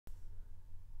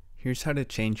Here's how to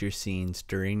change your scenes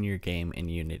during your game in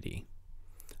Unity.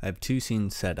 I have two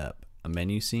scenes set up, a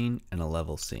menu scene and a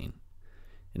level scene.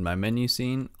 In my menu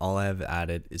scene, all I have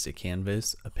added is a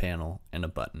canvas, a panel, and a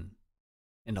button.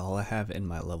 And all I have in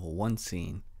my level 1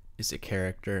 scene is a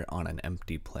character on an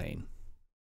empty plane.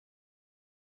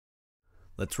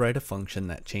 Let's write a function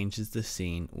that changes the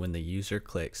scene when the user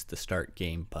clicks the Start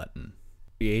Game button.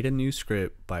 Create a new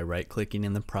script by right-clicking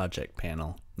in the project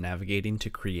panel, navigating to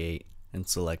Create, and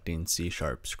selecting C#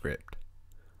 script.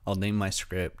 I'll name my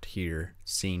script here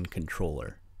Scene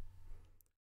Controller.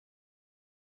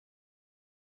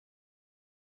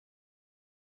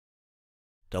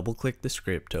 Double-click the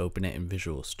script to open it in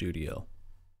Visual Studio.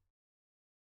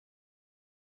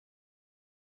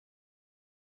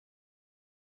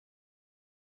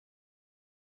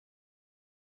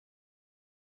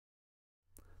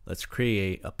 Let's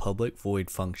create a public void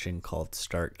function called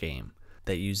StartGame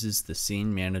that uses the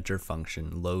Scene Manager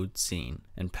function loadScene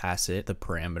and pass it the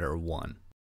parameter 1.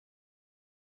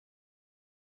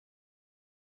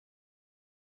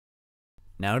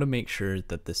 Now to make sure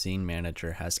that the Scene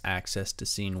Manager has access to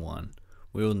Scene 1,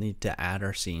 we will need to add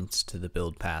our scenes to the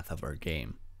build path of our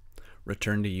game.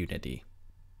 Return to Unity.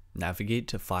 Navigate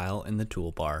to File in the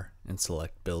toolbar and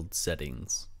select Build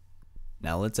Settings.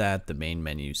 Now let's add the main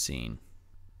menu scene.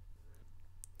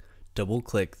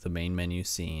 Double-click the main menu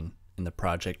scene in the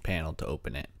project panel to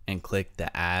open it, and click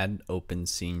the Add Open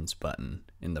Scenes button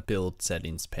in the Build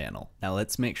Settings panel. Now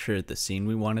let's make sure the scene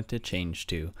we wanted to change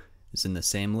to is in the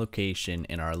same location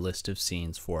in our list of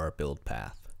scenes for our build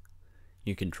path.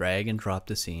 You can drag and drop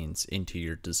the scenes into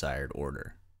your desired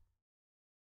order.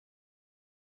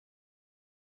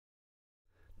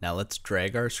 Now let's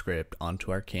drag our script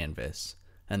onto our canvas,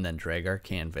 and then drag our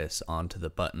canvas onto the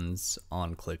button's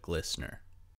on-click listener.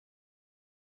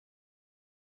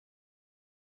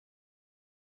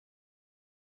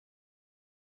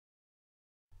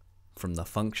 From the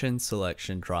Function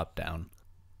Selection dropdown,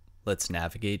 let's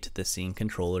navigate to the Scene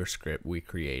Controller script we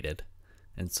created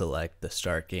and select the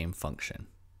Start Game function.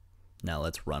 Now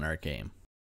let's run our game.